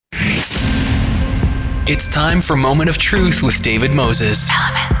It's time for Moment of Truth with David Moses.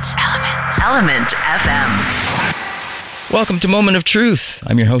 Element FM. Welcome to Moment of Truth.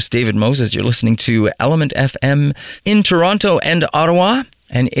 I'm your host, David Moses. You're listening to Element FM in Toronto and Ottawa.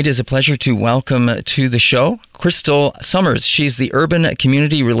 And it is a pleasure to welcome to the show Crystal Summers. She's the Urban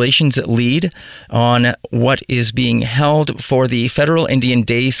Community Relations Lead on what is being held for the Federal Indian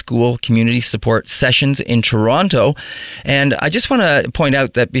Day School Community Support Sessions in Toronto. And I just want to point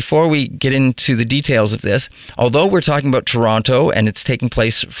out that before we get into the details of this, although we're talking about Toronto and it's taking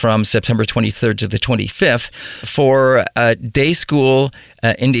place from September 23rd to the 25th, for day school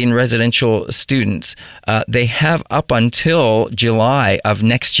Indian residential students, they have up until July of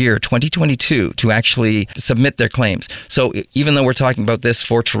next year, 2022, to actually submit their claims. So even though we're talking about this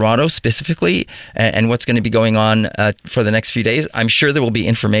for Toronto specifically and what's going to be going on for the next few days, I'm sure there will be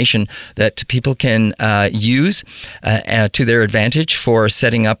information that people can use to their advantage for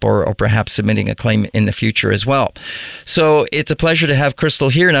setting up or perhaps submitting a claim in the future as well. So it's a pleasure to have Crystal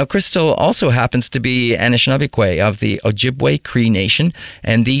here. Now, Crystal also happens to be Anishinaabekwe of the Ojibwe Cree Nation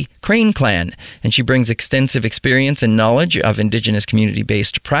and the Crane Clan, and she brings extensive experience and knowledge of Indigenous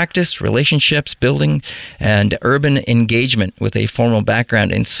community-based practice, relationships, building, and urban engagement with a formal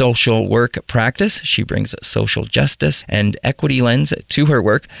background in social work practice. She brings a social justice and equity lens to her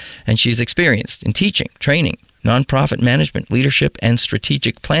work, and she's experienced in teaching, training, nonprofit management, leadership, and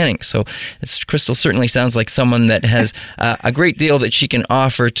strategic planning. So Crystal certainly sounds like someone that has a great deal that she can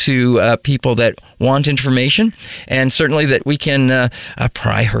offer to people that want information, and certainly that we can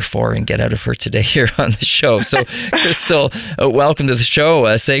pry her for and get out of her today here on the show. So Crystal, welcome to the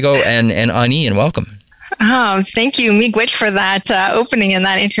show, Sego and Ani, and welcome. Oh, thank you, Miigwech, for that opening and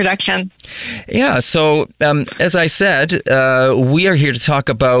that introduction. Yeah, so as I said, we are here to talk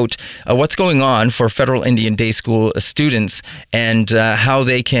about what's going on for Federal Indian Day School students and how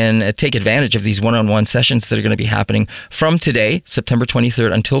they can take advantage of these one-on-one sessions that are going to be happening from today, September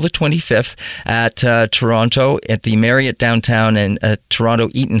 23rd, until the 25th at Toronto at the Marriott Downtown and Toronto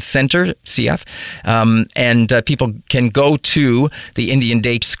Eaton Centre, CF. And people can go to the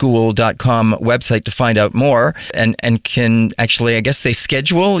IndianDaySchool.com website to find out more and can actually, I guess they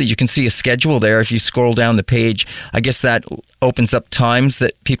schedule. You can see a schedule there if you scroll down the page. I guess that opens up times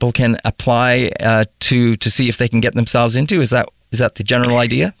that people can apply to see if they can get themselves into. Is that the general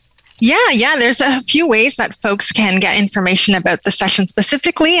idea? Yeah. There's a few ways that folks can get information about the session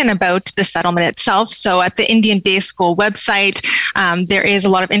specifically and about the settlement itself. So at the Indian Day School website, there is a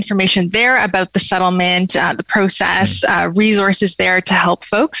lot of information there about the settlement, the process, resources there to help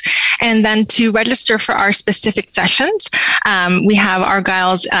folks. And then to register for our specific sessions, we have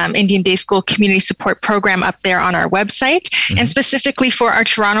Argyle's Indian Day School Community Support Program up there on our website. Mm-hmm. And specifically for our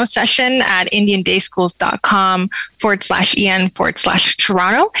Toronto session at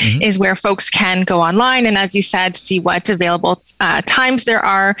indiandayschools.com/en/Toronto is where folks can go online and, as you said, see what available times there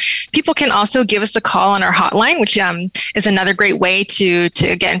are. People can also give us a call on our hotline, which is another great way to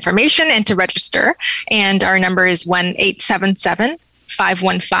get information and to register. And our number is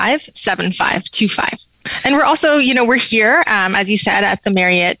 1-877-515-7525. And we're also, we're here, as you said, at the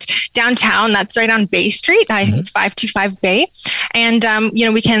Marriott Downtown. That's right on Bay Street. I think it's 525 Bay. And,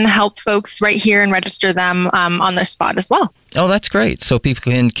 we can help folks right here and register them on the spot as well. Oh, that's great. So people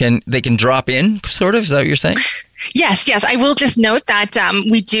can drop in, sort of? Is that what you're saying? Yes. I will just note that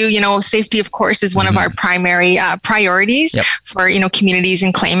we do, safety, of course, is one of our primary priorities for, communities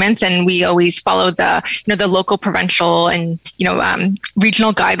and claimants. And we always follow the local, provincial and,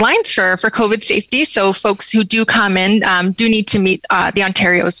 regional guidelines for COVID safety. So folks who do come in do need to meet the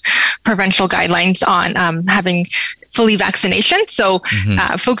Ontario's provincial guidelines on having fully vaccination. So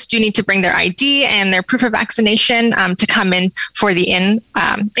folks do need to bring their ID and their proof of vaccination to come in for the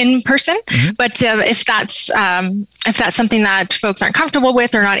in-person. But if that's something that folks aren't comfortable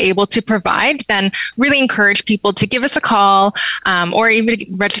with or not able to provide, then really encourage people to give us a call or even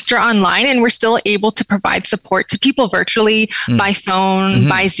register online. And we're still able to provide support to people virtually by phone,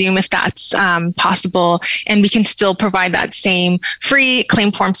 by Zoom, if that's possible. And we can still provide that same free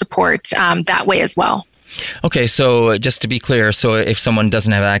claim form support that way as well. Okay, so just to be clear, so if someone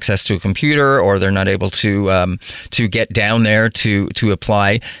doesn't have access to a computer or they're not able to get down there to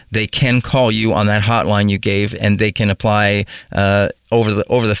apply, they can call you on that hotline you gave, and they can apply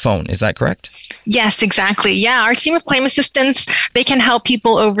over the phone. Is that correct? Yes, exactly. Yeah, our team of claim assistants, they can help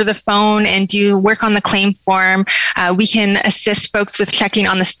people over the phone and do work on the claim form. We can assist folks with checking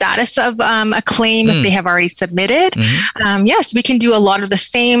on the status of a claim if they have already submitted. Yes, we can do a lot of the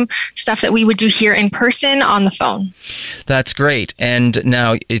same stuff that we would do here in person on the phone. That's great. And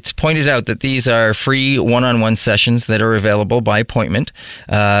now it's pointed out that these are free one-on-one sessions that are available by appointment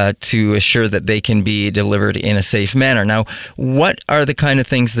to assure that they can be delivered in a safe manner. Now, what are the kind of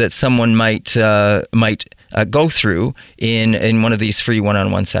things that someone might go through in one of these free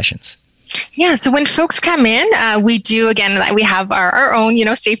one-on-one sessions? Yeah, so when folks come in, we do, again, we have our own,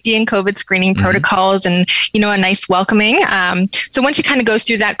 safety and COVID screening protocols and, a nice welcoming. So once you kind of go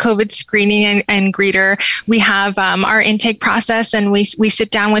through that COVID screening and greeter, we have our intake process and we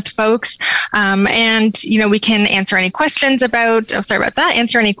sit down with folks and, we can answer any questions about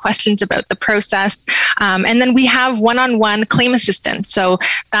the process. And then we have one-on-one claim assistance. So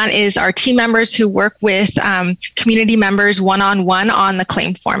that is our team members who work with community members one-on-one on the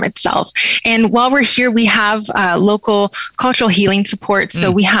claim form itself. And while we're here, we have local cultural healing support.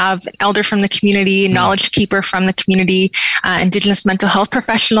 So we have an elder from the community, knowledge keeper from the community, Indigenous mental health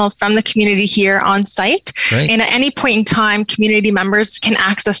professional from the community here on site. Right. And at any point in time, community members can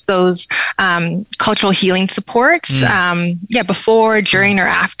access those cultural healing supports before, during, or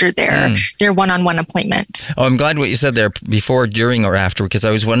after their one-on-one appointment. Oh, I'm glad what you said there, before, during, or after, because I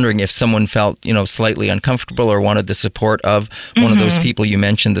was wondering if someone felt, slightly uncomfortable or wanted the support of one of those people you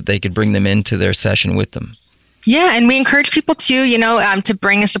mentioned, that they could bring them into their session with them. Yeah, and we encourage people to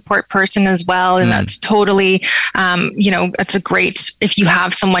bring a support person as well. And that's totally, it's a great, if you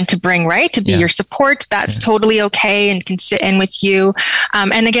have someone to bring, right, to be your support, that's totally okay and can sit in with you.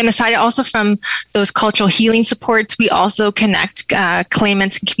 And again, aside also from those cultural healing supports, we also connect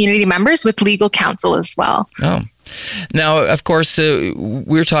claimants and community members with legal counsel as well. Oh. Now, of course,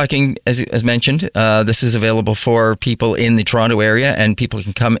 we're talking, as mentioned, this is available for people in the Toronto area, and people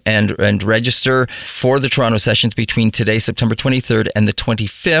can come and register for the Toronto sessions between today, September 23rd, and the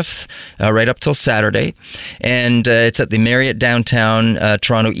 25th, right up till Saturday. And it's at the Marriott Downtown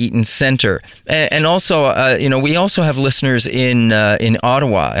Toronto Eaton Centre. And also, we also have listeners in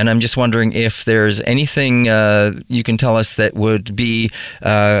Ottawa, and I'm just wondering if there's anything you can tell us that would be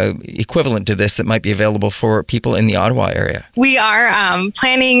equivalent to this that might be available for people in the Ottawa area. We are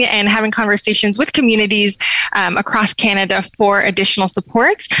planning and having conversations with communities across Canada for additional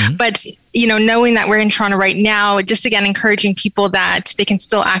supports. But, knowing that we're in Toronto right now, just again, encouraging people that they can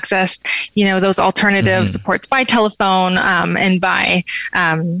still access, those alternative supports by telephone and by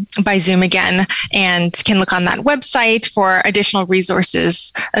Zoom again, and can look on that website for additional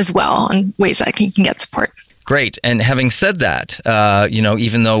resources as well and ways that you can get support. Great. And having said that,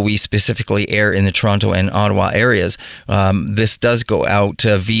 even though we specifically air in the Toronto and Ottawa areas, this does go out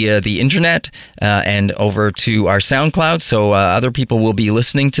via the internet and over to our SoundCloud. So other people will be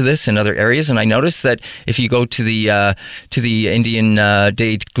listening to this in other areas. And I noticed that if you go to the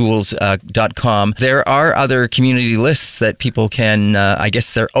IndianDaySchools.com, there are other community lists that people can, I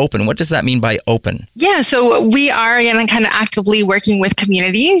guess they're open. What does that mean by open? Yeah, so we are kind of actively working with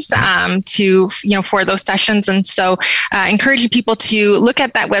communities for those sessions. And so encouraging people to look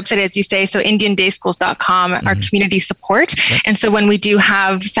at that website, as you say, so IndianDaySchools.com, our community support. Yep. And so when we do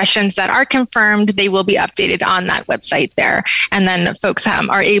have sessions that are confirmed, they will be updated on that website there. And then folks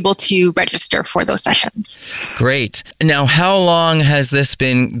are able to register for those sessions. Great. Now, how long has this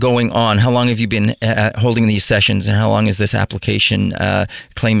been going on? How long have you been holding these sessions, and how long has this application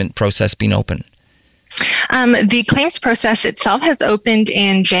claimant process been open? The claims process itself has opened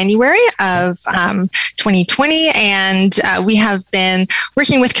in January of 2020, and we have been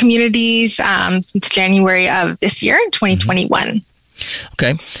working with communities since January of this year, 2021.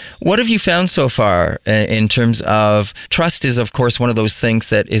 Okay. What have you found so far in terms of trust? Is, of course, one of those things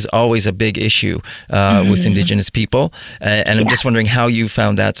that is always a big issue with Indigenous people. And I'm just wondering how you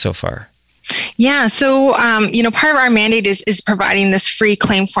found that so far. Yeah. So, part of our mandate is providing this free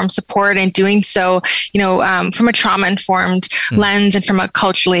claim form support, and doing so, from a trauma-informed lens and from a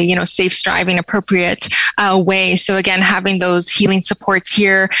culturally, safe, striving, appropriate way. So again, having those healing supports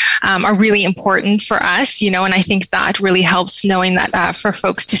here are really important for us, and I think that really helps, knowing that for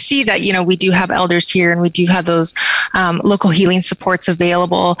folks to see that, we do have elders here and we do have those local healing supports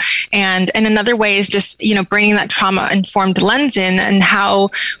available. And another way is just, bringing that trauma-informed lens in and how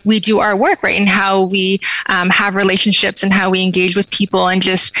we do our work, right? And how we have relationships and how we engage with people, and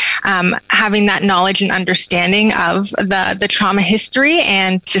just having that knowledge and understanding of the trauma history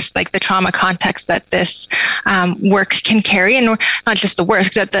and just like the trauma context that this work can carry, and not just the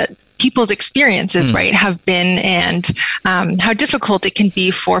work, that the people's experiences, right, have been, and how difficult it can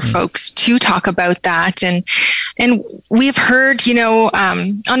be for folks to talk about that. And we've heard,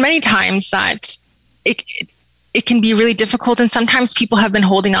 on many times that it can be really difficult. And sometimes people have been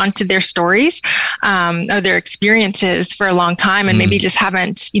holding on to their stories or their experiences for a long time, and maybe just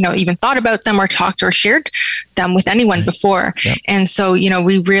haven't, even thought about them or talked or shared them with anyone before. Yep. And so,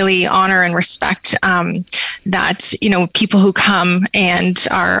 we really honor and respect that, people who come and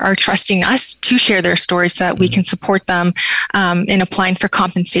are trusting us to share their stories so that we can support them in applying for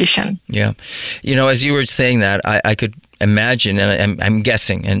compensation. Yeah. As you were saying that, I could imagine, and I'm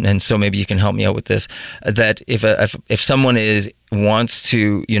guessing, and so maybe you can help me out with this, that if someone wants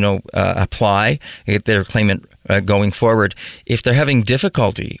to apply, get their claimant going forward, if they're having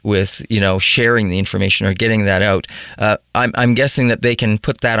difficulty with sharing the information or getting that out, I'm guessing that they can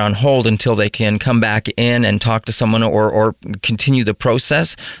put that on hold until they can come back in and talk to someone or continue the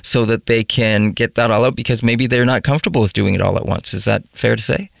process so that they can get that all out, because maybe they're not comfortable with doing it all at once. Is that fair to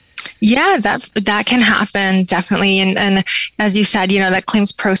say? Yeah, that can happen, definitely. And as you said, that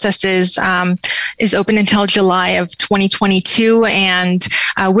claims process is open until July of 2022, and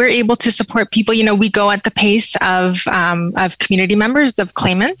we're able to support people. We go at the pace of community members, of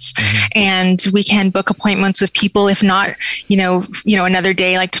claimants, and we can book appointments with people. If not, another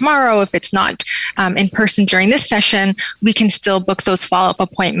day like tomorrow, if it's not in person during this session, we can still book those follow-up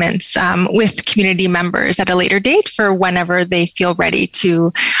appointments with community members at a later date for whenever they feel ready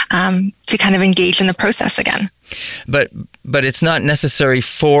to kind of engage in the process again. But it's not necessary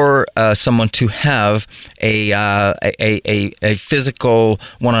for someone to have a physical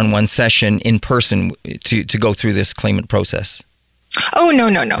one-on-one session in person to go through this claimant process. Oh, no.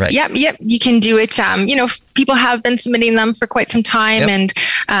 Right. Yep. You can do it. People have been submitting them for quite some time, and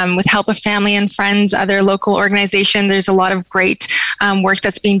with help of family and friends, other local organizations, there's a lot of great work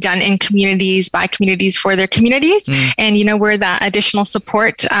that's being done in communities, by communities, for their communities. And, we're that additional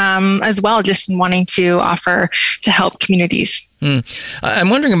support as well, just wanting to offer to help communities. I'm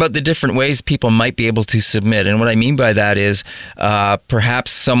wondering about the different ways people might be able to submit. And what I mean by that is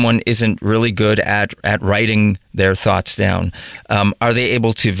perhaps someone isn't really good at writing their thoughts down. Are they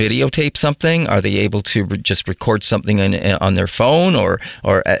able to videotape something? Are they able to just record something on their phone? Or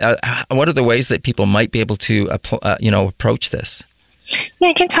what are the ways that people might be able to approach this? Yeah,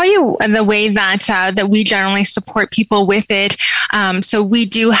 I can tell you the way that we generally support people with it. So we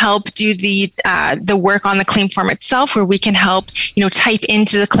do help do the work on the claim form itself, where we can help type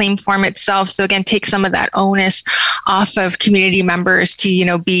into the claim form itself. So again, take some of that onus off of community members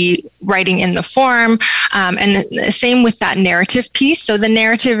to be writing in the form, and the same with that narrative piece. So the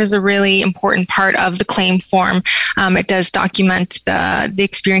narrative is a really important part of the claim form. It does document the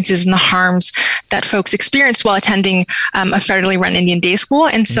experiences and the harms that folks experienced while attending a federally run Indian day school.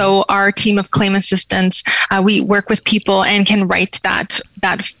 And so our team of claim assistants, we work with people and can write that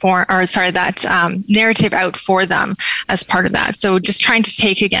narrative out for them as part of that. So just trying to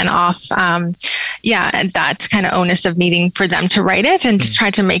take again off, that kind of onus of needing for them to write it, and just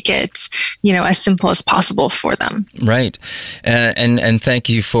try to make it, as simple as possible for them. Right. And thank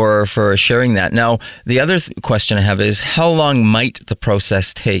you for sharing that. Now, the other question I have is, how long might the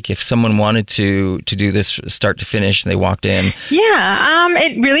process take if someone wanted to do this start to finish and they walked in? Yeah,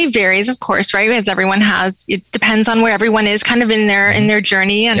 it really varies, of course, right? Because it depends on where everyone is kind of in their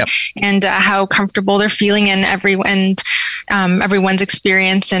journey, and how comfortable they're feeling, and everyone's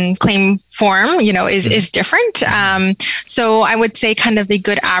experience and claim form, is different. So I would say kind of a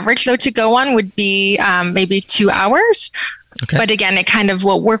good average though to go on would be maybe 2 hours. Okay. But again, it kind of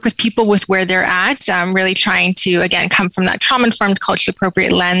will work with people with where they're at, really trying to, again, come from that trauma-informed, culturally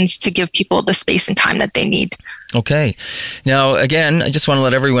appropriate lens to give people the space and time that they need. Okay. Now, again, I just want to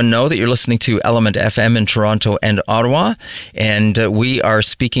let everyone know that you're listening to Element FM in Toronto and Ottawa, and we are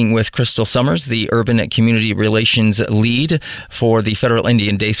speaking with Crystal Summers, the Urban Community Relations Lead for the Federal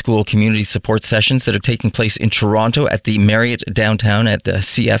Indian Day School Community Support Sessions that are taking place in Toronto at the Marriott downtown at the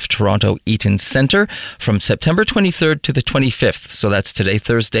CF Toronto Eaton Centre from September 23rd to the 25th. So that's today,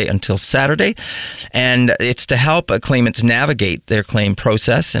 Thursday, until Saturday. And it's to help claimants navigate their claim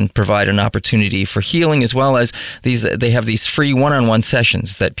process and provide an opportunity for healing, as well as they have these free one-on-one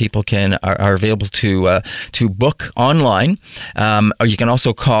sessions that people are available to book online, or you can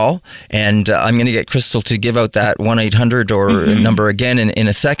also call. And I'm going to get Crystal to give out that 1-800 or number again in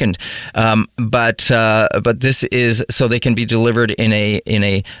a second. But this is so they can be delivered in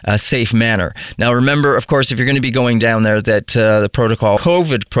a safe manner. Now, remember, of course, if you're going to be going down there, that the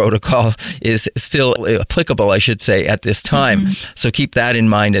COVID protocol is still applicable, I should say, at this time. So keep that in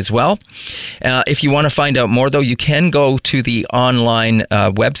mind as well. If you want to find out more, though, you can go to the online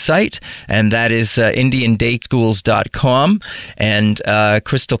website, and that is indiandayschools.com. And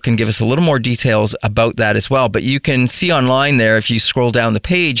Crystal can give us a little more details about that as well. But you can see online there, if you scroll down the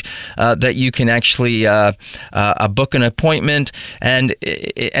page, that you can actually book an appointment. And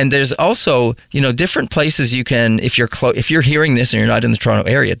there's also, different places you can, if you're hearing this and you're not in the Toronto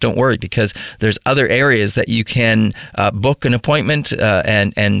area, don't worry, because there's other areas that you can book an appointment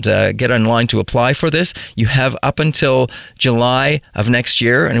and get online to apply for this. You have up until July of next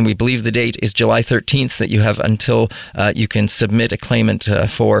year, and we believe the date is July 13th, that you have until you can submit a claimant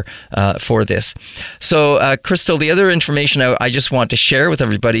for this. So, Crystal, the other information I just want to share with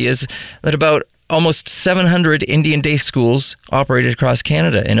everybody is that about almost 700 Indian Day schools operated across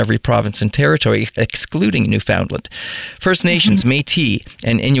Canada in every province and territory, excluding Newfoundland. First Nations, Métis,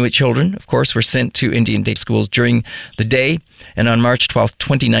 and Inuit children, of course, were sent to Indian Day schools during the day. And on March 12,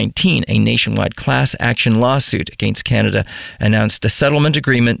 2019, a nationwide class action lawsuit against Canada announced a settlement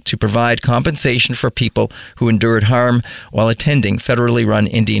agreement to provide compensation for people who endured harm while attending federally run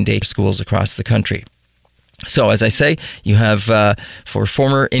Indian Day schools across the country. So, as I say, you have, for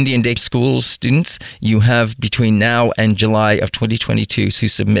former Indian Day School students, you have between now and July of 2022 to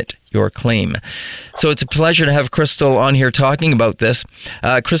submit your claim. So it's a pleasure to have Crystal on here talking about this.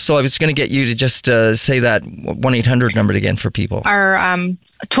 Crystal, I was going to get you to just say that 1-800 number again for people. Our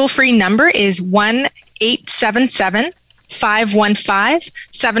toll-free number is 1-877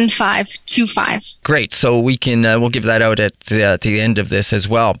 515-7525. Great. So we can we'll give that out at the end of this as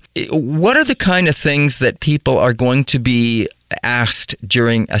well. What are the kind of things that people are going to be asked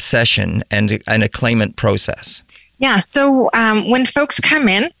during a session and a claimant process? Yeah. So when folks come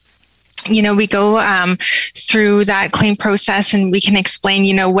in, we go through that claim process, and we can explain,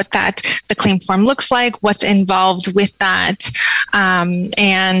 what the claim form looks like, what's involved with that,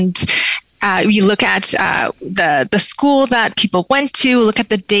 and we look at the school that people went to, look at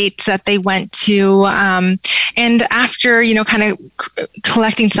the dates that they went to, and after, kind of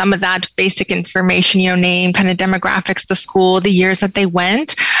collecting some of that basic information, name, kind of demographics, the school, the years that they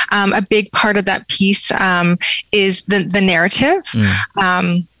went, a big part of that piece is the narrative.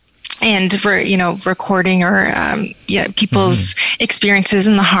 And for, recording or, people's experiences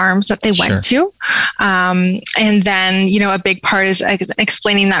and the harms that they went to. And then, a big part is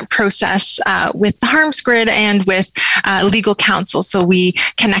explaining that process with the harms grid and with legal counsel. So we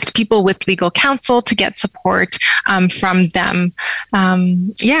connect people with legal counsel to get support from them.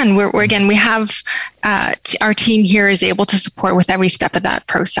 And we have our team here is able to support with every step of that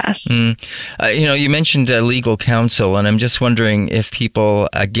process. You mentioned legal counsel, and I'm just wondering if people,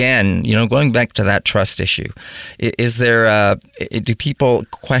 again, going back to that trust issue, is there, do people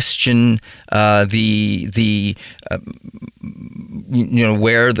question where the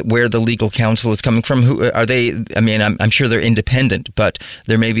legal counsel is coming from? Who are they? I mean, I'm sure they're independent, but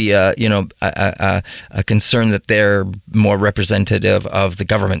there may be a concern that they're more representative of the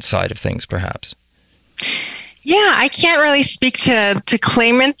government side of things, perhaps. Yeah, I can't really speak to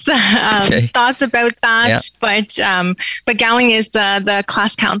claimants' thoughts about that, but Gowling is the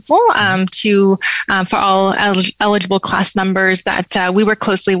class counsel for all eligible class members that we work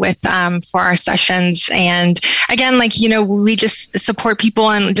closely with for our sessions. And again, we just support people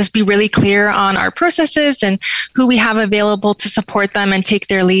and just be really clear on our processes and who we have available to support them and take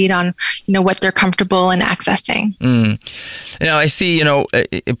their lead on what they're comfortable in accessing. Now, I see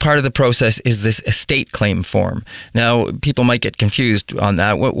part of the process is this estate claim form. Now, people might get confused on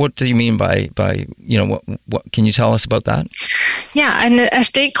that. What do you mean by what can you tell us about that? Yeah, an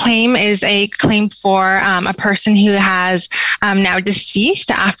estate claim is a claim for a person who has now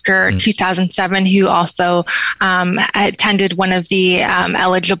deceased after 2007, who also attended one of the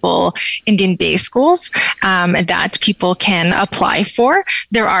eligible Indian Day schools that people can apply for.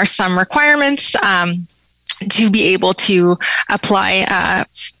 There are some requirements to be able to apply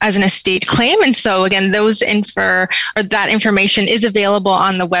as an estate claim. And so again, that information is available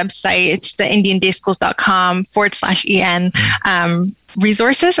on the website. It's the indiandayschools.com/EN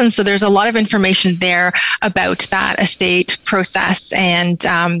resources. And so there's a lot of information there about that estate process. And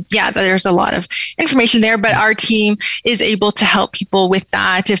there's a lot of information there, but our team is able to help people with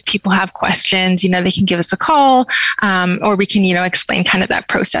that. If people have questions, they can give us a call, or we can, explain kind of that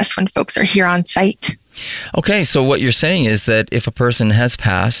process when folks are here on site. Okay, so what you're saying is that if a person has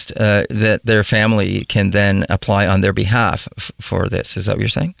passed, that their family can then apply on their behalf for this. Is that what you're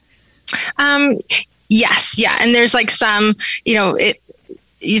saying? Yes, yeah. And there's some,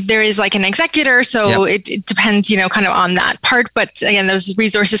 there is like an executor, so it depends, kind of on that part. But again, those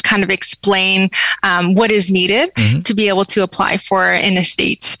resources kind of explain what is needed to be able to apply for an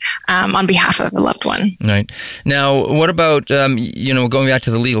estate on behalf of a loved one. Right. Now, what about, going back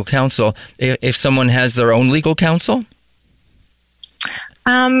to the legal counsel, if someone has their own legal counsel?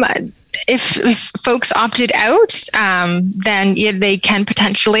 If folks opted out, then they can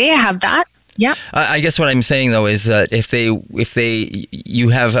potentially have that. Yeah. I guess what I'm saying though is that if you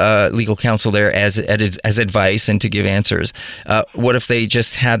have legal counsel there as advice and to give answers, what if they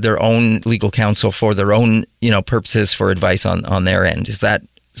just had their own legal counsel for their own purposes for advice on their end? Is that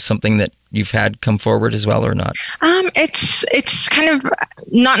something that you've had come forward as well or not? It's kind of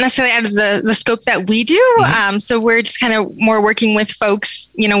not necessarily out of the scope that we do. So we're just kind of more working with folks,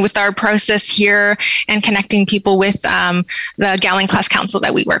 with our process here and connecting people with the Gowling Class Council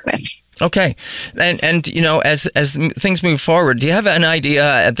that we work with. Okay. And as things move forward, do you have an idea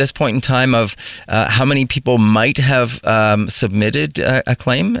at this point in time of how many people might have submitted a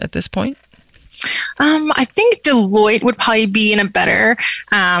claim at this point? I think Deloitte would probably be in a better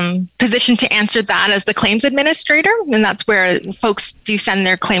position to answer that as the claims administrator, and that's where folks do send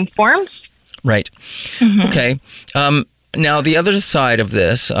their claim forms. Right. Okay. Now, the other side of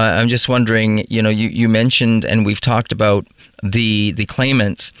this, I'm just wondering, you mentioned, and we've talked about the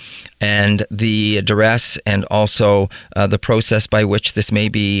claimants and the duress and also the process by which this may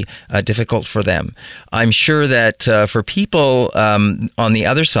be difficult for them. I'm sure that for people on the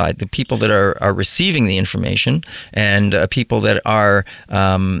other side, the people that are receiving the information and people that are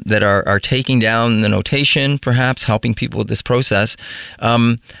taking down the notation, perhaps helping people with this process,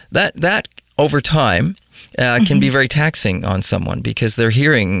 that over time can be very taxing on someone because they're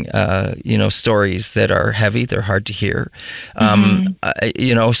hearing, stories that are heavy, they're hard to hear.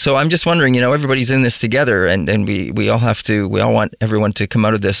 So I'm just wondering, everybody's in this together and we all want everyone to come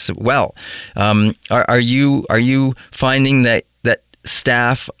out of this well. Are you finding that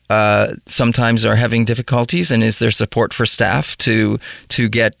staff sometimes are having difficulties, and is there support for staff to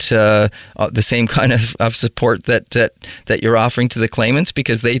get the same kind of support that you're offering to the claimants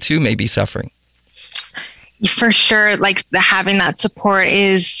because they too may be suffering? For sure, having that support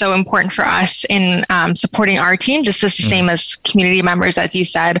is so important for us in supporting our team, just as the same as community members, as you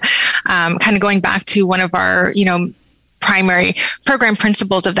said. Kind of going back to one of our, primary program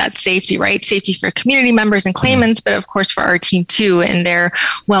principles of that safety, right? Safety for community members and claimants, but of course for our team too and their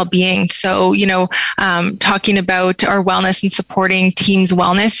well-being. So, talking about our wellness and supporting teams'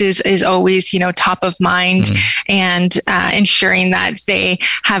 wellness is always, top of mind, and ensuring that they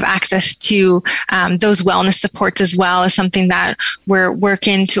have access to those wellness supports as well is something that we're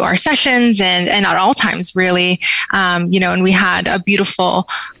working to our sessions and at all times really, and we had a beautiful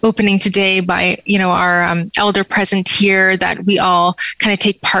opening today by, our elder present here that we all kind of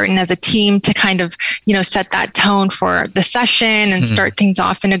take part in as a team to kind of, set that tone for the session and start things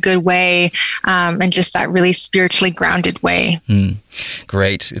off in a good way, and just that really spiritually grounded way.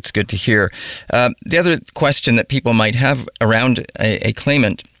 Great. It's good to hear. The other question that people might have around a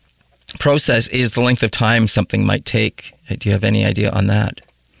claimant process is the length of time something might take. Do you have any idea on that?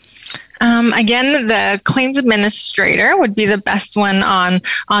 Again, the claims administrator would be the best one on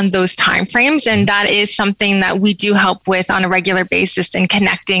those timeframes, and that is something that we do help with on a regular basis in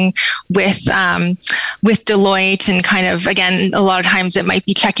connecting with Deloitte, and kind of, again, a lot of times it might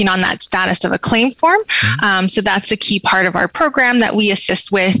be checking on that status of a claim form. So that's a key part of our program that we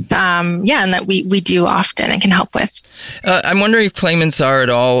assist with, and that we do often and can help with. I'm wondering if claimants are at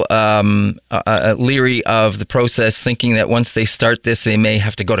all leery of the process, thinking that once they start this, they may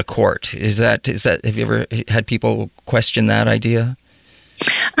have to go to court. Is that? Have you ever had people question that idea?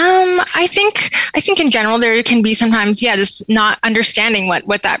 I think in general there can be sometimes, just not understanding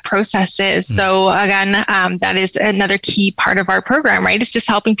what that process is. So again, that is another key part of our program, right? It's just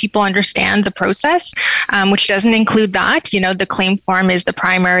helping people understand the process, which doesn't include that. The claim form is the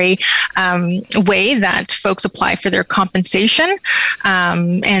primary way that folks apply for their compensation,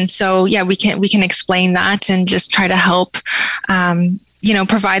 and so we can explain that and just try to help.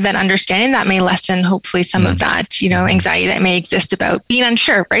 Provide that understanding that may lessen, hopefully, some of that, anxiety that may exist about being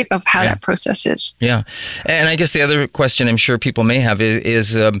unsure, right, of how that process is. Yeah. And I guess the other question I'm sure people may have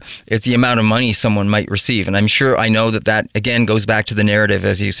is the amount of money someone might receive. And I know that again goes back to the narrative,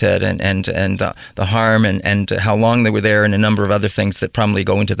 as you said, and the harm and how long they were there and a number of other things that probably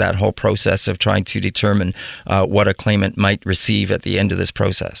go into that whole process of trying to determine what a claimant might receive at the end of this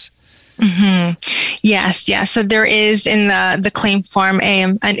process. Yes. So there is in the claim form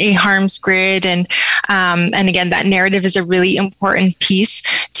a harms grid, and again, that narrative is a really important piece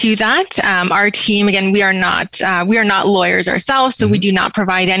to that. Our team, again, we are not lawyers ourselves, so we do not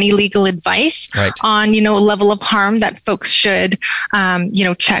provide any legal advice on level of harm that folks should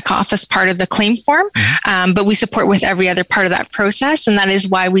check off as part of the claim form. But we support with every other part of that process, and that is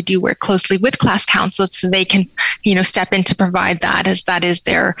why we do work closely with class counsel so they can step in to provide that, as that is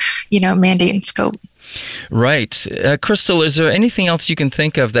their mandate and scope. Right. Crystal, is there anything else you can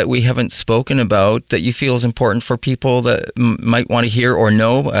think of that we haven't spoken about that you feel is important for people that might want to hear or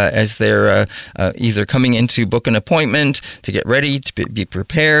know as they're either coming in to book an appointment, to get ready, to be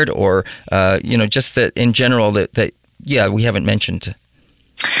prepared, or, just that in general that we haven't mentioned?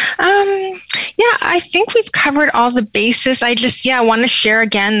 I think we've covered all the bases. I just, want to share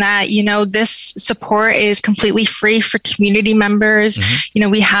again that, this support is completely free for community members.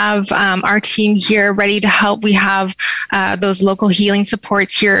 We have our team here ready to help. We have those local healing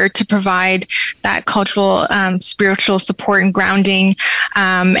supports here to provide that cultural, spiritual support and grounding.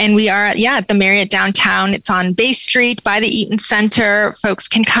 And we are, at the Marriott downtown. It's on Bay Street by the Eaton Center. Folks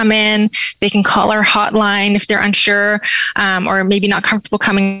can come in. They can call our hotline if they're unsure or maybe not comfortable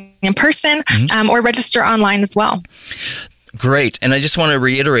coming in person, or register online as well. Great. And I just want to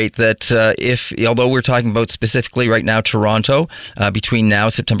reiterate that although we're talking about specifically right now Toronto, between now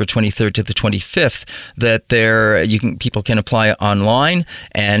September 23rd to the 25th, that people can apply online,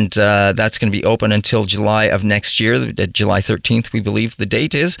 and that's going to be open until July of next year, July 13th, we believe the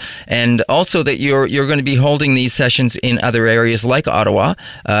date is. And also that you're going to be holding these sessions in other areas like Ottawa.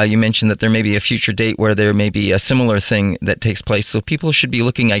 You mentioned that there may be a future date where there may be a similar thing that takes place. So people should be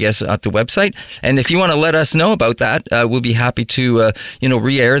looking, I guess, at the website. And if you want to let us know about that, we'll be happy to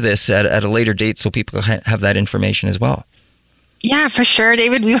re-air this at a later date so people have that information as well. Yeah, for sure,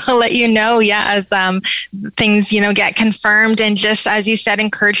 David. We will let you know, as things, get confirmed. And just as you said,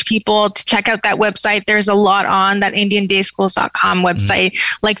 encourage people to check out that website. There's a lot on that IndianDaySchools.com website,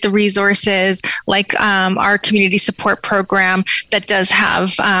 like the resources, like our community support program that does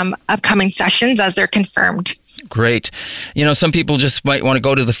have upcoming sessions as they're confirmed. Great. Some people just might want to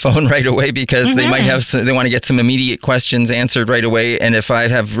go to the phone right away because they might they want to get some immediate questions answered right away. And if I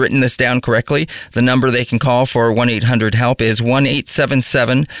have written this down correctly, the number they can call for 1-800-HELP is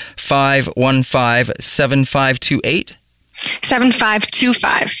 1-877-515-7528.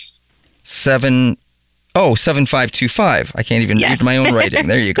 7525. 7525. I can't even read my own writing.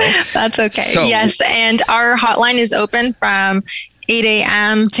 There you go. That's okay. Yes. And our hotline is open from 8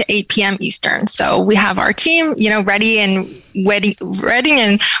 a.m. to 8 p.m. Eastern. So we have our team, ready and willing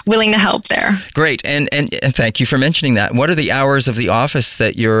to help there. Great, and thank you for mentioning that. What are the hours of the office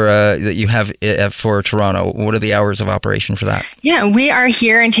that you have for Toronto? What are the hours of operation for that? Yeah, we are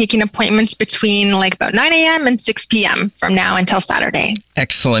here and taking appointments between about 9 a.m. and 6 p.m. from now until Saturday.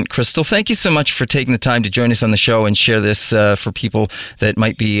 Excellent, Crystal. Thank you so much for taking the time to join us on the show and share this for people that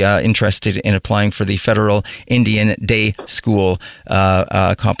might be interested in applying for the Federal Indian Day School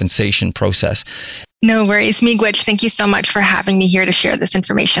compensation process. No worries. Miigwech, thank you so much for having me here to share this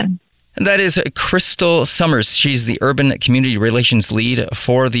information. And that is Crystal Summers. She's the Urban Community Relations Lead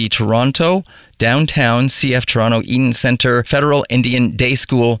for the Toronto Downtown CF Toronto Eaton Centre Federal Indian Day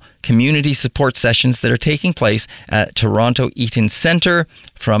School community support sessions that are taking place at Toronto Eaton Centre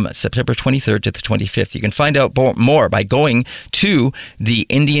from September 23rd to the 25th. You can find out more by going to the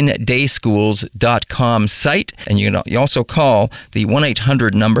IndianDaySchools.com site, and you also call the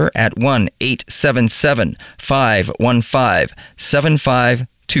 1-800 number at 1-877-515-7525.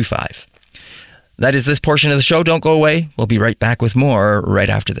 That is this portion of the show. Don't go away. We'll be right back with more right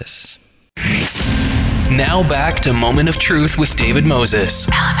after this. Now back to Moment of Truth with David Moses.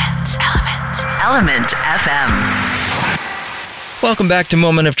 Element FM. Welcome back to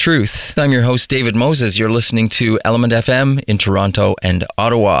Moment of Truth. I'm your host, David Moses. You're listening to Element FM in Toronto and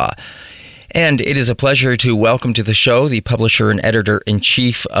Ottawa. And it is a pleasure to welcome to the show the publisher and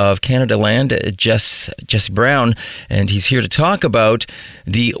editor-in-chief of Canada Land, Jesse Brown, and he's here to talk about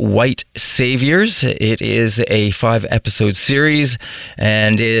The White Saviors. It is a 5-episode series,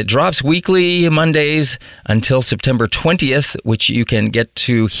 and it drops weekly Mondays until September 20th, which you can get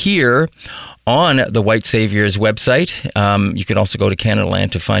to hear on the White Saviors website. You can also go to Canada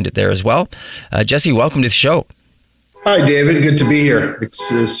Land to find it there as well. Jesse, welcome to the show. Hi, David. Good to be here.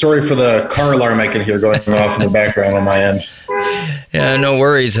 Sorry for the car alarm I can hear going off in the background on my end. Yeah, no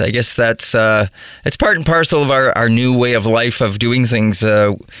worries. I guess that's it's part and parcel of our new way of life of doing things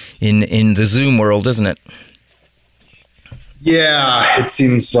in the Zoom world, isn't it? Yeah, it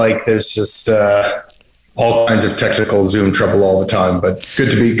seems like there's just all kinds of technical Zoom trouble all the time, but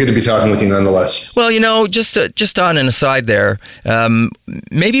good to be talking with you nonetheless. Well, just on an aside there,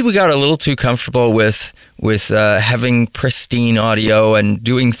 maybe we got a little too comfortable with having pristine audio and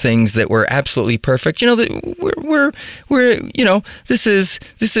doing things that were absolutely perfect. This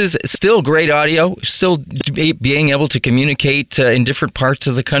is still great audio, still being able to communicate in different parts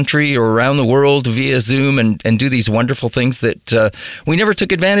of the country or around the world via Zoom and do these wonderful things that we never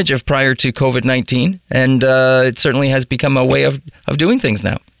took advantage of prior to COVID-19. And it certainly has become a way of doing things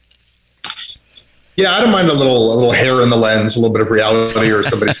now. Yeah, I don't mind a little hair in the lens, a little bit of reality, or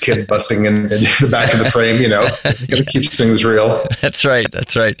somebody's kid busting in the back of the frame. It keeps things real. That's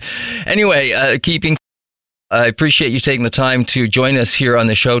right. Anyway, I appreciate you taking the time to join us here on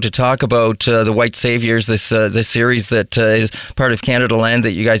the show to talk about the White Saviors, this series that is part of Canada Land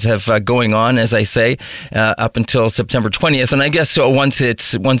that you guys have going on, as I say, up until September 20th. And I guess once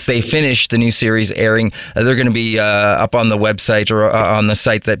they finish the new series airing, they're going to be up on the website or on the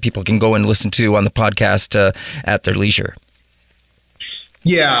site that people can go and listen to on the podcast at their leisure.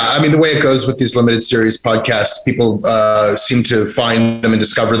 Yeah, I mean, the way it goes with these limited series podcasts, people seem to find them and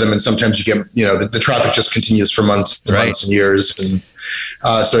discover them, and sometimes you get, the traffic just continues for months and years, and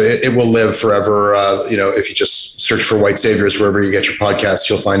so it will live forever. If you just search for White Saviors wherever you get your podcasts,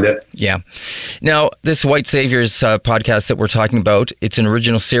 you'll find it. Yeah. Now, this White Saviors podcast that we're talking about, it's an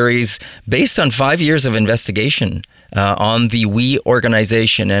original series based on 5 years of investigation on the WE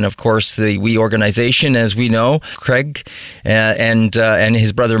organization. And of course, the WE organization, as we know, Craig and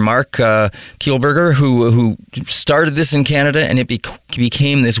his brother Mark Kielburger, who started this in Canada, and it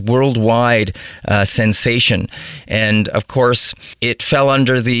became this worldwide sensation. And of course, it fell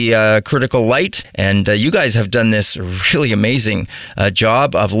under the critical light. And you guys have done this really amazing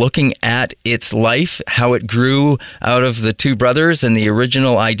job of looking at its life, how it grew out of the two brothers and the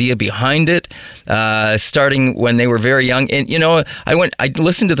original idea behind it, starting when they were very young. And I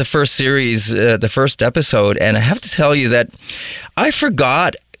listened to the first series, the first episode, and I have to tell you that I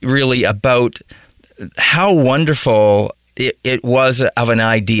forgot really about how wonderful it was of an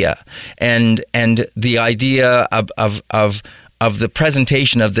idea, and the idea of the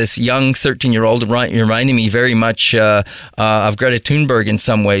presentation of this young 13-year-old, reminding me very much of Greta Thunberg in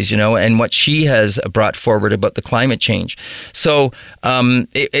some ways, and what she has brought forward about the climate change. So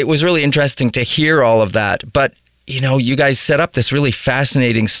it was really interesting to hear all of that. But you guys set up this really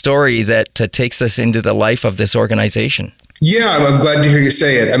fascinating story that takes us into the life of this organization. Yeah, I'm glad to hear you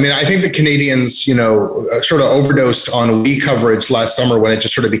say it. I mean, I think the Canadians, sort of overdosed on WE coverage last summer when it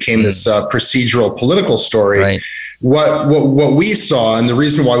just sort of became this procedural political story. Right. What we saw, and the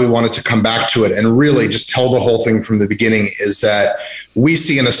reason why we wanted to come back to it and really just tell the whole thing from the beginning, is that we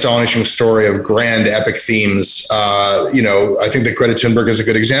see an astonishing story of grand epic themes. I think that Greta Thunberg is a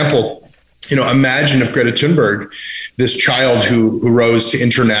good example. Imagine if Greta Thunberg, this child who rose to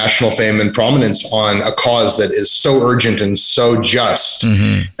international fame and prominence on a cause that is so urgent and so just.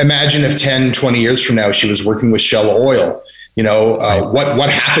 Mm-hmm. Imagine if 10, 20 years from now, she was working with Shell Oil. What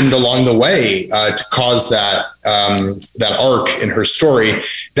happened along the way to cause that arc in her story.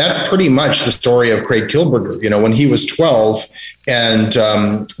 That's pretty much the story of Craig Kielburger. When he was 12 and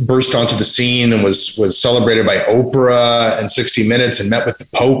burst onto the scene and was celebrated by Oprah and 60 Minutes and met with the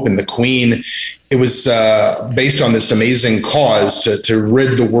Pope and the Queen, it was based on this amazing cause to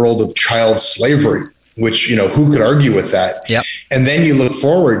rid the world of child slavery, which, who could argue with that? Yep. And then you look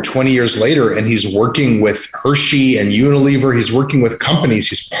forward 20 years later and he's working with Hershey and Unilever. He's working with companies.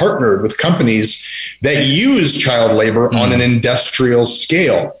 He's partnered with companies that use child labor on an industrial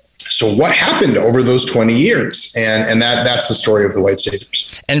scale. So what happened over those 20 years? And that's the story of the White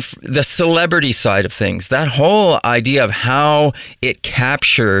Saviors. And the celebrity side of things, that whole idea of how it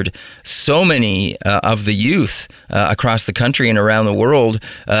captured so many of the youth across the country and around the world,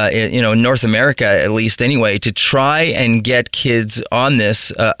 in North America at least anyway, to try and get kids on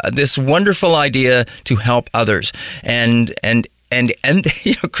this wonderful idea to help others. And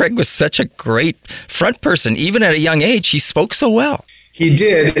Craig was such a great front person. Even at a young age, he spoke so well. He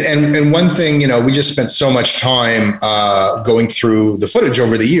did. And one thing, we just spent so much time going through the footage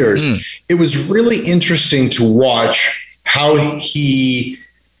over the years. It was really interesting to watch how he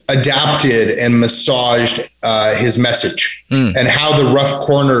adapted and massaged his message and how the rough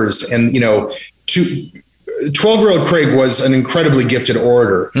corners and, 12-year-old Craig was an incredibly gifted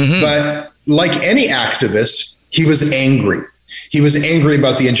orator, but like any activist, he was angry. He was angry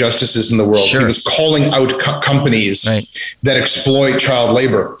about the injustices in the world. Sure. He was calling out companies that exploit child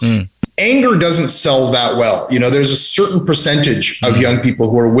labor. Anger doesn't sell that well. There's a certain percentage of young people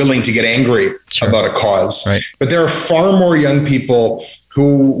who are willing to get angry about a cause, but there are far more young people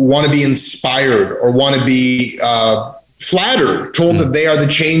who want to be inspired or want to be flattered, told that they are the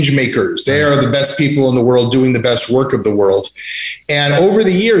change makers. They are the best people in the world doing the best work of the world. And over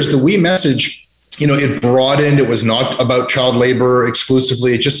the years, the We message, it broadened. It was not about child labor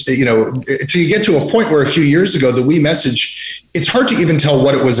exclusively. It just, till you get to a point where a few years ago, the We message, it's hard to even tell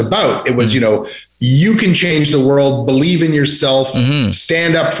what it was about. It was, you can change the world, believe in yourself,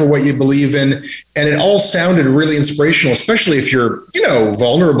 stand up for what you believe in. And it all sounded really inspirational, especially if you're,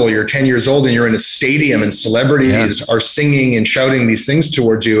 vulnerable, you're 10 years old and you're in a stadium and celebrities are singing and shouting these things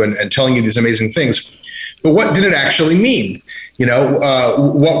towards you and telling you these amazing things. But what did it actually mean?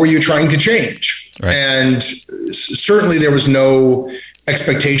 What were you trying to change? Right. And certainly there was no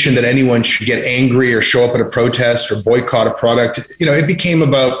expectation that anyone should get angry or show up at a protest or boycott a product. It became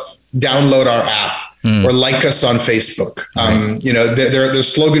about download our app or like us on Facebook. Their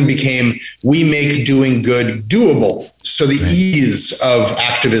slogan became, we make doing good doable. So the ease of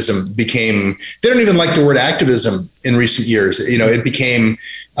activism became, they don't even like the word activism in recent years. It became,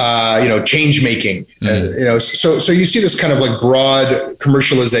 change making, so you see this kind of like broad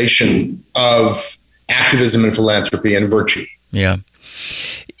commercialization of activism and philanthropy and virtue. Yeah.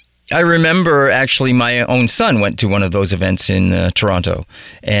 I remember actually my own son went to one of those events in Toronto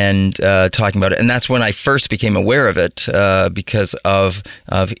and talking about it. And that's when I first became aware of it because of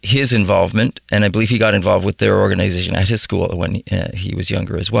his involvement. And I believe he got involved with their organization at his school when he was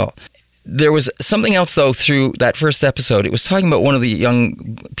younger as well. There was something else, though, through that first episode. It was talking about one of the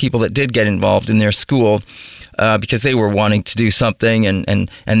young people that did get involved in their school because they were wanting to do something. And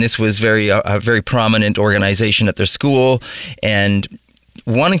this was a very prominent organization at their school and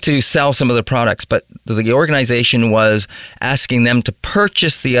wanting to sell some of the products, but the organization was asking them to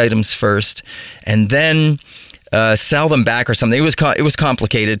purchase the items first and then sell them back or something. It was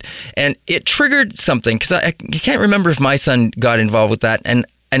complicated, and it triggered something because I can't remember if my son got involved with that, and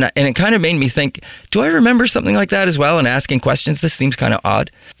it kind of made me think, do I remember something like that as well? And asking questions. This seems kind of odd.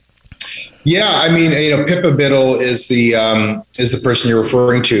 Yeah, I mean, Pippa Biddle is the person you're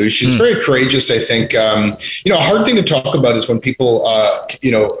referring to. She's very courageous, I think. A hard thing to talk about is when people,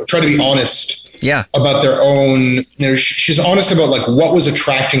 try to be honest about their own. She's honest about like what was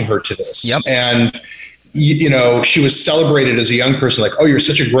attracting her to this, and she was celebrated as a young person, like, oh, you're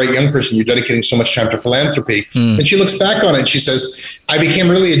such a great young person. You're dedicating so much time to philanthropy. And she looks back on it and she says, I became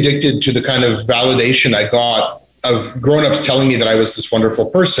really addicted to the kind of validation I got of grown-ups telling me that I was this wonderful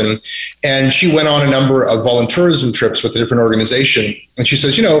person. And she went on a number of volunteerism trips with a different organization. And she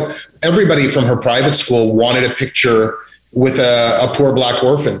says, everybody from her private school wanted a picture with a poor Black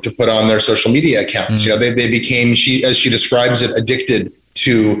orphan to put on their social media accounts. They became, as she describes it, addicted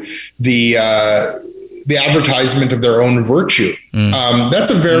to the advertisement of their own virtue. That's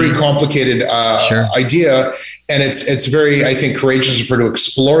a very complicated idea. And it's very, I think, courageous of her to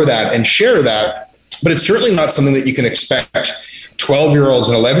explore that and share that. But it's certainly not something that you can expect 12-year-olds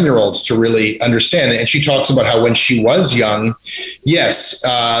and 11-year-olds to really understand. And she talks about how when she was young,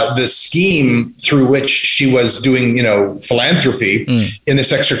 the scheme through which she was doing, philanthropy in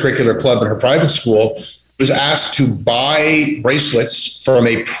this extracurricular club at her private school was asked to buy bracelets from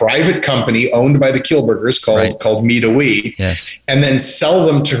a private company owned by the Kielburgers called Me to We, and then sell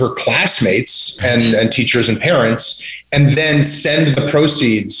them to her classmates and teachers and parents, and then send the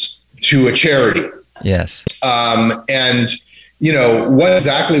proceeds to a charity. Yes. And, what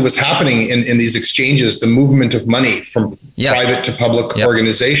exactly was happening in these exchanges, the movement of money from private to public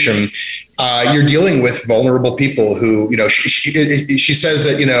organization, you're dealing with vulnerable people who, she says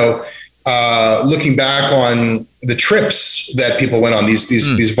that, looking back on the trips that people went on,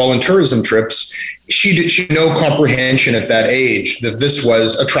 these volunteerism trips, she had no comprehension at that age that this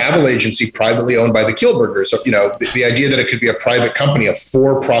was a travel agency privately owned by the Kielburgers. So, the idea that it could be a private company, a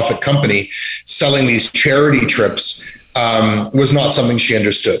for-profit company selling these charity trips was not something she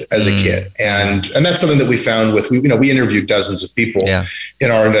understood as a kid. And that's something that we found we interviewed dozens of people in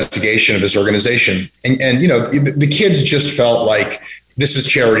our investigation of this organization. And the kids just felt like, this is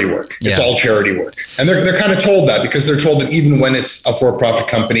charity work. It's all charity work. And they're kind of told that because they're told that even when it's a for-profit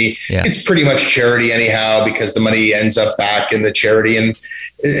company, it's pretty much charity anyhow, because the money ends up back in the charity. And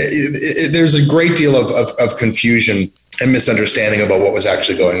there's a great deal of confusion and misunderstanding about what was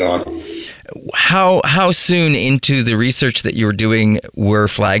actually going on. How soon into the research that you were doing were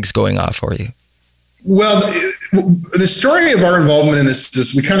flags going off for you? Well, the story of our involvement in this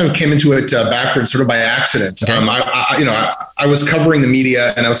is we kind of came into it backwards, sort of by accident. Okay. I was covering the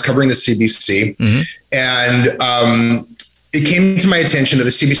media and I was covering the CBC, and it came to my attention that the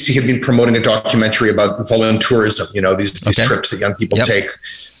CBC had been promoting a documentary about volunteerism, these trips that young people take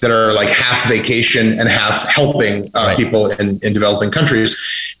that are like half vacation and half helping people in developing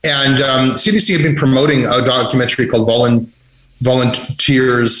countries. And CBC had been promoting a documentary called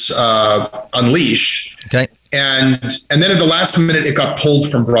Volunteers Unleashed. Okay. And then at the last minute, it got pulled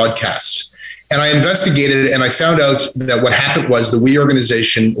from broadcast. And I investigated it, and I found out that what happened was the We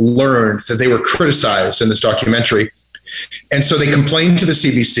organization learned that they were criticized in this documentary. And so they complained to the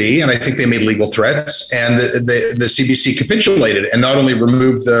CBC, and I think they made legal threats, and the CBC capitulated and not only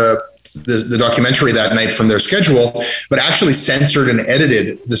removed the documentary that night from their schedule, but actually censored and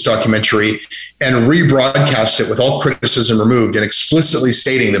edited this documentary and rebroadcast it with all criticism removed and explicitly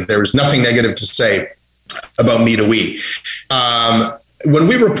stating that there was nothing negative to say about Me to We. When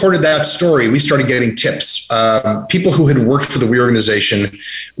we reported that story, we started getting tips. People who had worked for the We organization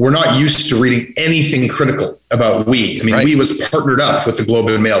were not used to reading anything critical about We. I mean, We was partnered up with the Globe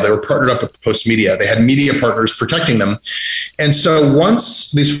and Mail. They were partnered up with Postmedia. They had media partners protecting them. And so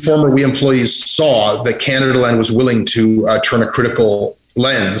once these former We employees saw that Canadaland was willing to turn a critical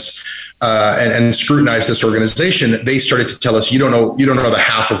lens and scrutinize this organization, they started to tell us, you don't know the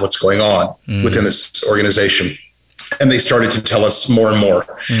half of what's going on within this organization. And they started to tell us more and more.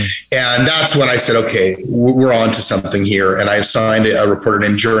 And that's when I said, okay, we're on to something here. And I assigned a reporter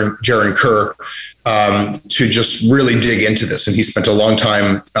named Jaron Kerr to just really dig into this. And he spent a long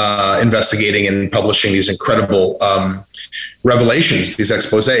time investigating and publishing these incredible revelations, these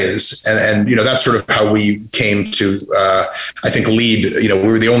exposés. And that's sort of how we came to, I think, lead. We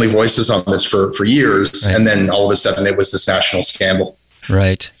were the only voices on this for years. Right. And then all of a sudden it was this national scandal.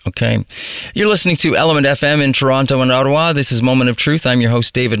 Right. Okay. You're listening to Element FM in Toronto and Ottawa. This is Moment of Truth. I'm your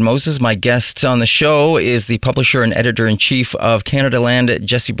host, David Moses. My guest on the show is the publisher and editor-in-chief of Canadaland,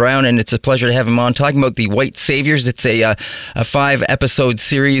 Jesse Brown, and it's a pleasure to have him on talking about the White Saviors. It's a 5-episode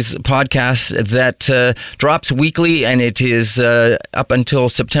series podcast that drops weekly, and it is up until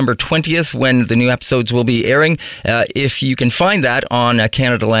September 20th when the new episodes will be airing. If you can find that on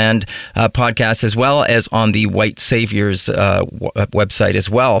Canadaland podcast as well as on the White Saviors website as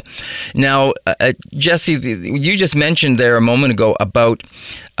well. Now, Jesse, you just mentioned there a moment ago about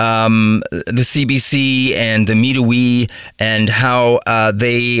the CBC and the Me to We and how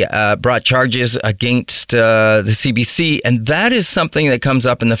they brought charges against the CBC, and that is something that comes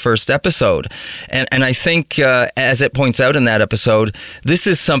up in the first episode. And I think, as it points out in that episode, this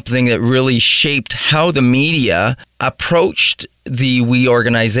is something that really shaped how the media approached the We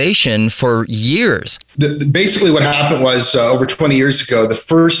organization for years. Basically what happened was over 20 years ago, the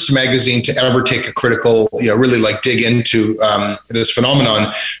first magazine to ever take a critical, really like dig into this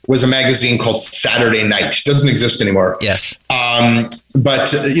phenomenon was a magazine called Saturday Night. It doesn't exist anymore. Yes.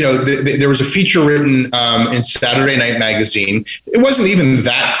 But there was a feature written in Saturday Night magazine. It wasn't even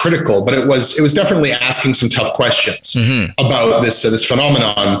that critical, but it was definitely asking some tough questions about this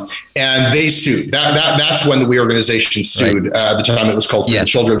phenomenon. And they sued. That's when the We organization sued. Right. At the time, it was called For the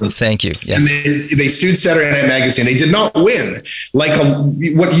Children. Thank you. Yeah. And they sued Saturday Night magazine. They did not win. Like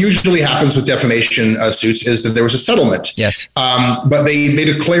what usually happens with defamation suits is that there was a settlement. Yes. But they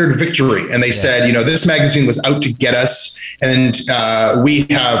declared victory, and they said, this magazine was out to get us, and we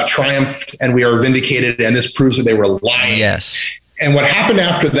have triumphed and we are vindicated, and this proves that they were lying. Yes. And what happened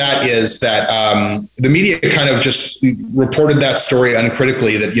after that is that the media kind of just reported that story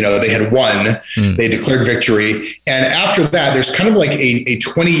uncritically that, they had won, they declared victory. And after that, there's kind of like a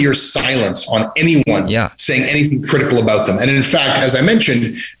 20-year silence on anyone saying anything critical about them. And in fact, as I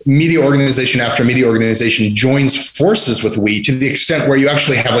mentioned, media organization after media organization joins forces with We to the extent where you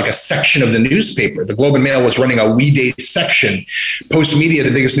actually have like a section of the newspaper. The Globe and Mail was running a We Day section. Postmedia, the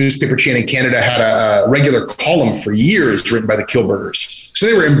biggest newspaper chain in Canada, had a regular column for years written by the Kilburgers. So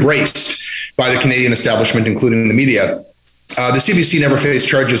they were embraced by the Canadian establishment, including the media. The CBC never faced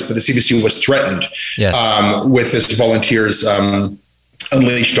charges, but the CBC was threatened with this Volunteers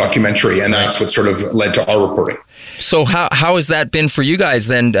Unleashed documentary, and that's what sort of led to our reporting. So how has that been for you guys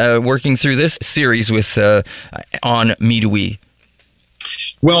then, working through this series with on Me to We?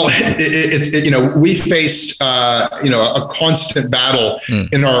 Well, we faced, a constant battle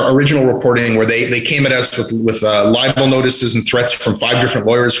in our original reporting where they came at us with libel notices and threats from 5 different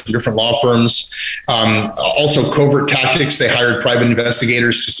lawyers from different law firms. Also covert tactics. They hired private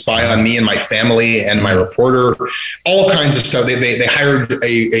investigators to spy on me and my family and my reporter, all kinds of stuff. They hired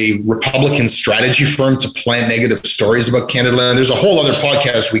a Republican strategy firm to plant negative stories about Canada. And there's a whole other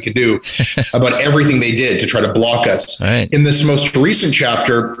podcast we could do about everything they did to try to block us. Right. In this most recent chapter,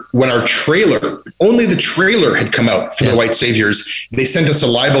 after, when our trailer, only the trailer had come out for the White Saviors, they sent us a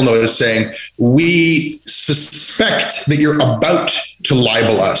libel notice saying, we suspect that you're about to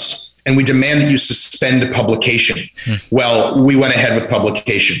libel us, and we demand that you suspend publication. Well, we went ahead with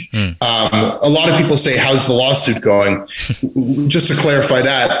publication. A lot of people say, how's the lawsuit going? Just to clarify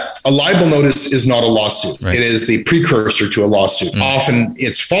that, a libel notice is not a lawsuit. Right. It is the precursor to a lawsuit. Often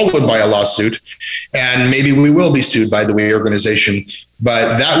it's followed by a lawsuit, and maybe we will be sued by the WE organization,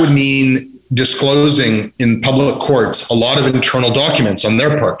 but that would mean disclosing in public courts a lot of internal documents on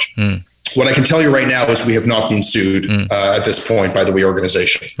their part. What I can tell you right now is we have not been sued at this point by the WE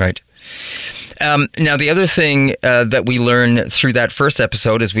organization. Right. Now, the other thing that we learn through that first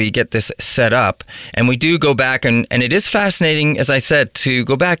episode as we get this set up, and we do go back, and it is fascinating, as I said, to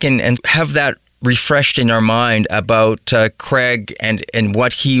go back and have that refreshed in our mind about Craig and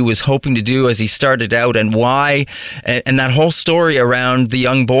what he was hoping to do as he started out, and why, and that whole story around the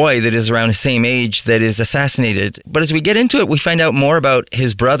young boy that is around the same age that is assassinated. But as we get into it, we find out more about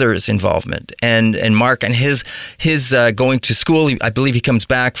his brother's involvement and Mark and his going to school. I believe he comes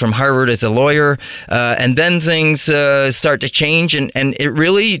back from Harvard as a lawyer, and then things start to change, and it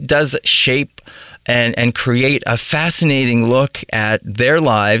really does shape and create a fascinating look at their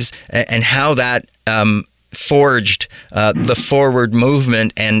lives and how that forged the forward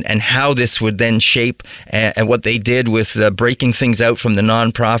movement and how this would then shape and what they did with breaking things out from the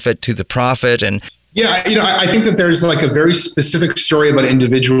nonprofit to the profit. And yeah, I think that there's like a very specific story about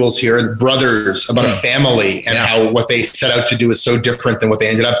individuals here, brothers, about a family, and how what they set out to do is so different than what they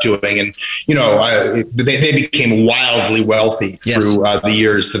ended up doing. And, they became wildly wealthy through the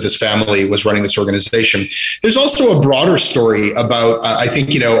years that this family was running this organization. There's also a broader story about, I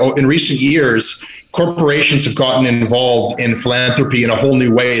think, in recent years, corporations have gotten involved in philanthropy in a whole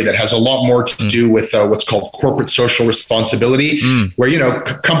new way that has a lot more to do with what's called corporate social responsibility, where,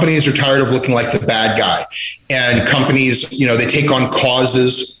 companies are tired of looking like the bad guy, and companies, they take on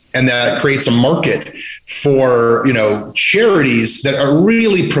causes, and that creates a market for, charities that are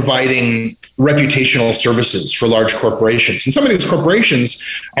really providing reputational services for large corporations. And some of these corporations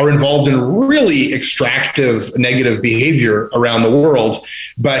are involved in really extractive negative behavior around the world.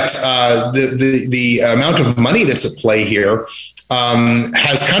 But the amount of money that's at play here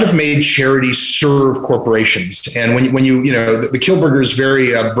has kind of made charities serve corporations. And when you the Kielburgers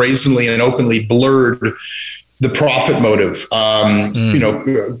very brazenly and openly blurred the profit motive,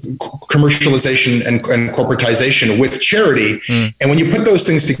 commercialization and corporatization with charity. And when you put those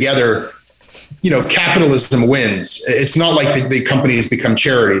things together, capitalism wins. It's not like the companies become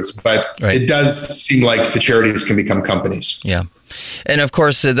charities, but it does seem like the charities can become companies. Yeah. And of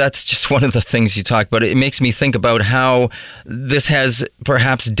course, that's just one of the things you talk about. It makes me think about how this has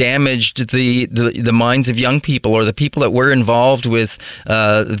perhaps damaged the minds of young people, or the people that were involved with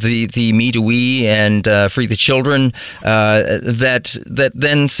the Me to We and Free the Children, that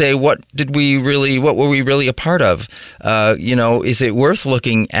then say, what were we really a part of? Is it worth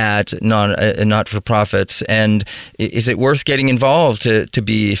looking at not-for-profits, and is it worth getting involved to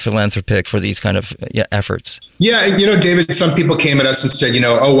be philanthropic for these kind of efforts? Yeah, David, some people came at us and said,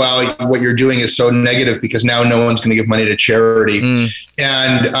 oh, wow, what you're doing is so negative because now no one's going to give money to charity.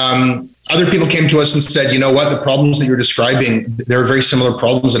 And other people came to us and said, what, the problems that you're describing, there are very similar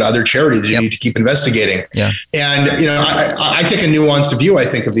problems at other charities. You need to keep investigating. Yeah. And, I take a nuanced view, I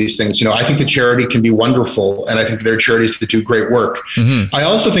think, of these things. I think the charity can be wonderful, and I think there are charities that do great work. I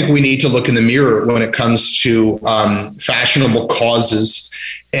also think we need to look in the mirror when it comes to fashionable causes.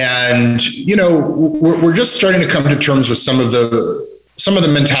 And, we're just starting to come to terms with some of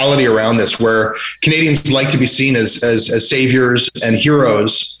the mentality around this, where Canadians like to be seen as saviors and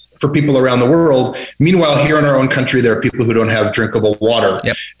heroes for people around the world. Meanwhile, here in our own country, there are people who don't have drinkable water.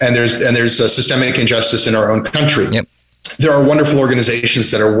 And there's a systemic injustice in our own country. There are wonderful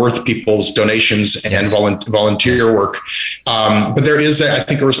organizations that are worth people's donations and volunteer work. But there is, I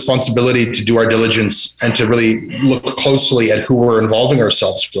think, a responsibility to do our diligence and to really look closely at who we're involving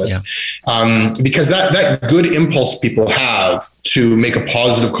ourselves with. Because that good impulse people have to make a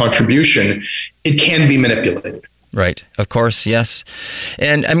positive contribution, it can be manipulated. Right. Of course. Yes.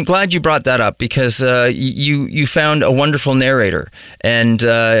 And I'm glad you brought that up, because you found a wonderful narrator, and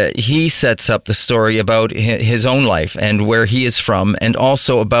he sets up the story about his own life and where he is from, and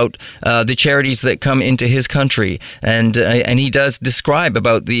also about the charities that come into his country. And he does describe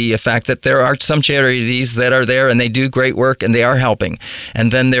about the fact that there are some charities that are there and they do great work and they are helping.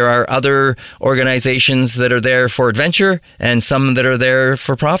 And then there are other organizations that are there for adventure and some that are there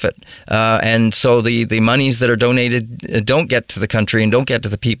for profit. And so the monies that are donated donated don't get to the country and don't get to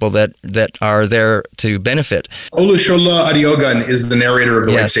the people that are there to benefit. Olusola Adeogun is the narrator of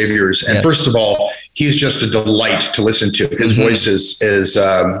The White Saviors. And first of all, he's just a delight to listen to. His voice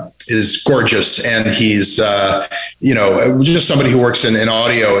is gorgeous, and he's just somebody who works in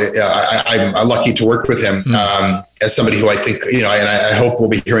audio. I'm lucky to work with him as somebody who I think, and I hope we'll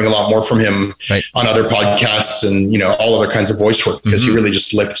be hearing a lot more from him on other podcasts and, all other kinds of voice work, because he really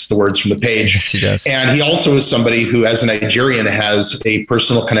just lifts the words from the page. Yes, he does. And he also is somebody who, as a Nigerian, has a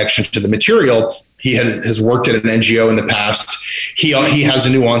personal connection to the material. He has worked at an NGO in the past. He has a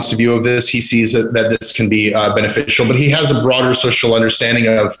nuanced view of this. He sees that this can be beneficial, but he has a broader social understanding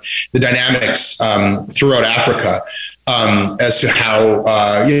of the dynamics throughout Africa as to how,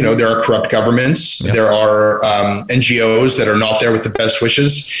 there are corrupt governments. There are NGOs that are not there with the best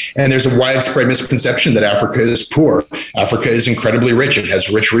wishes. And there's a widespread misconception that Africa is poor. Africa is incredibly rich. It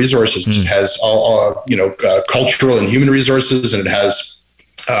has rich resources. It has cultural and human resources, and it has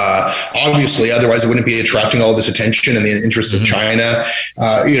obviously, otherwise it wouldn't be attracting all this attention in the interests of China.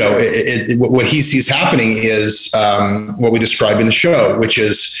 What he sees happening is what we describe in the show, which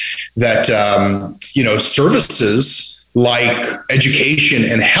is that, services like education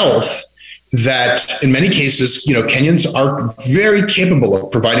and health that in many cases, Kenyans are very capable of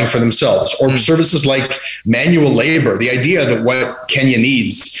providing for themselves, or services like manual labor. The idea that what Kenya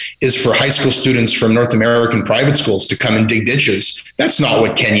needs is for high school students from North American private schools to come and dig ditches. That's not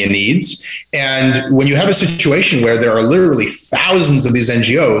what Kenya needs. And when you have a situation where there are literally thousands of these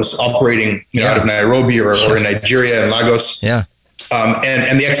NGOs operating out of Nairobi or in Nigeria and Lagos,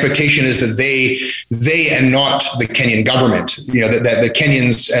 and the expectation is that they and not the Kenyan government, that the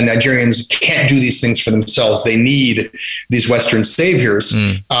Kenyans and Nigerians can't do these things for themselves. They need these Western saviors,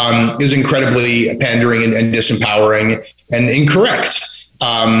 is incredibly pandering and disempowering and incorrect.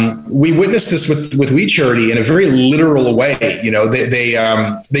 We witnessed this with We Charity in a very literal way.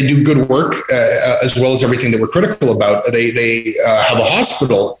 They do good work as well as everything that we're critical about. They have a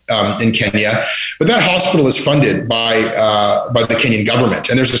hospital in Kenya, but that hospital is funded by the Kenyan government.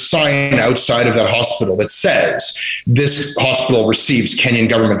 And there's a sign outside of that hospital that says this hospital receives Kenyan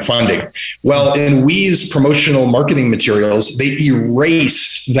government funding. Well, in We's promotional marketing materials, they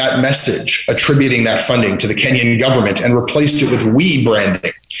erase that message attributing that funding to the Kenyan government and replaced it with We branding.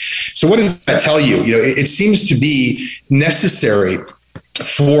 So what does that tell you? It seems to be necessary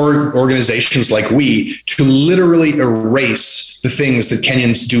for organizations like We to literally erase the things that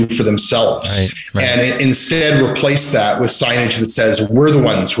Kenyans do for themselves, and instead replace that with signage that says we're the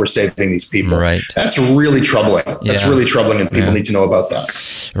ones who are saving these people. That's really troubling. That's really troubling, and people need to know about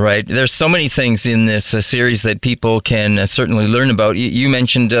that. There's so many things in this series that people can certainly learn about. You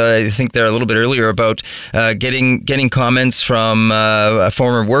mentioned, I think there a little bit earlier, about getting comments from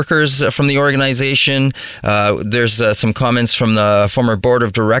former workers from the organization. There's some comments from the former board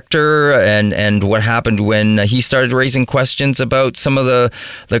of director and what happened when he started raising questions about some of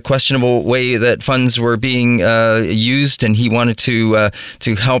the questionable way that funds were being used, and he wanted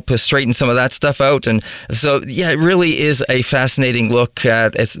to help straighten some of that stuff out. And so, it really is a fascinating look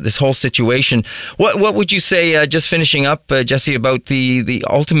at this whole situation. What would you say, just finishing up, Jesse, about the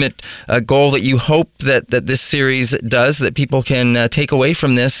ultimate goal that you hope that this series does, that people can take away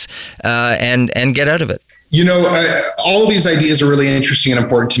from this and get out of it? All of these ideas are really interesting and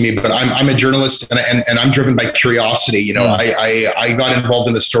important to me, but I'm a journalist and I'm driven by curiosity. I got involved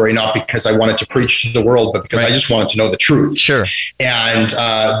in the story not because I wanted to preach to the world, but because I just wanted to know the truth. Sure. And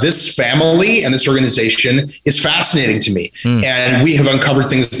this family and this organization is fascinating to me. And we have uncovered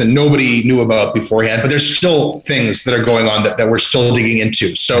things that nobody knew about beforehand, but there's still things that are going on that we're still digging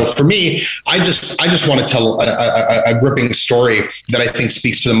into. So for me, I just want to tell a gripping story that I think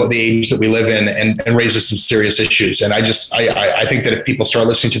speaks to the age that we live in and raises some serious issues. And I think that if people start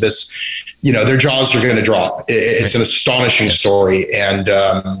listening to this, their jaws are going to drop. It's an astonishing story. And,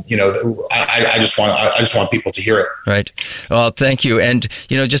 I just want people to hear it. Right. Well, thank you. And,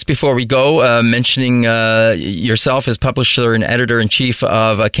 just before we go, mentioning yourself as publisher and editor-in-chief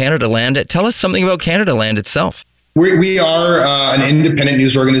of Canadaland, tell us something about Canadaland itself. We are an independent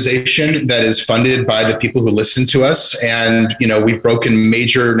news organization that is funded by the people who listen to us. And, we've broken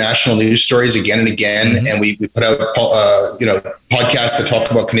major national news stories again and again. And we put out, podcasts that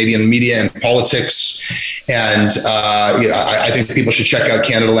talk about Canadian media and politics. And I think people should check out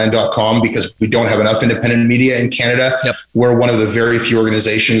Canadaland.com because we don't have enough independent media in Canada. We're one of the very few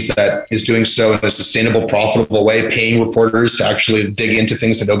organizations that is doing so in a sustainable, profitable way, paying reporters to actually dig into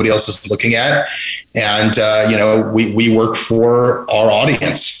things that nobody else is looking at. And, we work for our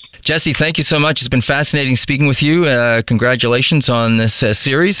audience. Jesse, thank you so much. It's been fascinating speaking with you. Congratulations on this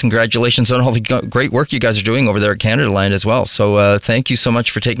series. Congratulations on all the great work you guys are doing over there at Canadaland as well. So thank you so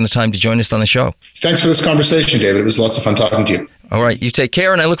much for taking the time to join us on the show. Thanks for this conversation, David. It was lots of fun talking to you. All right. You take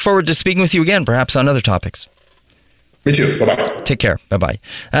care, and I look forward to speaking with you again, perhaps on other topics. Me too. Bye-bye. Take care. Bye-bye.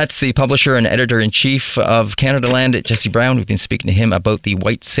 That's the publisher and editor-in-chief of Canadaland, Jesse Brown. We've been speaking to him about The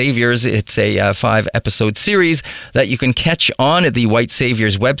White Saviors. It's a 5-episode series that you can catch on the White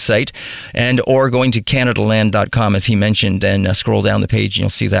Saviors website or going to CanadaLand.com, as he mentioned, and scroll down the page and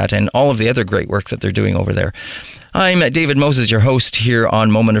you'll see that and all of the other great work that they're doing over there. I'm David Moses, your host here on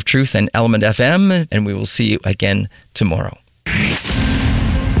Moment of Truth and Element FM, and we will see you again tomorrow.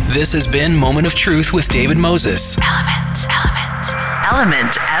 This has been Moment of Truth with David Moses.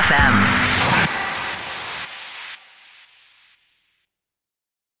 Element FM.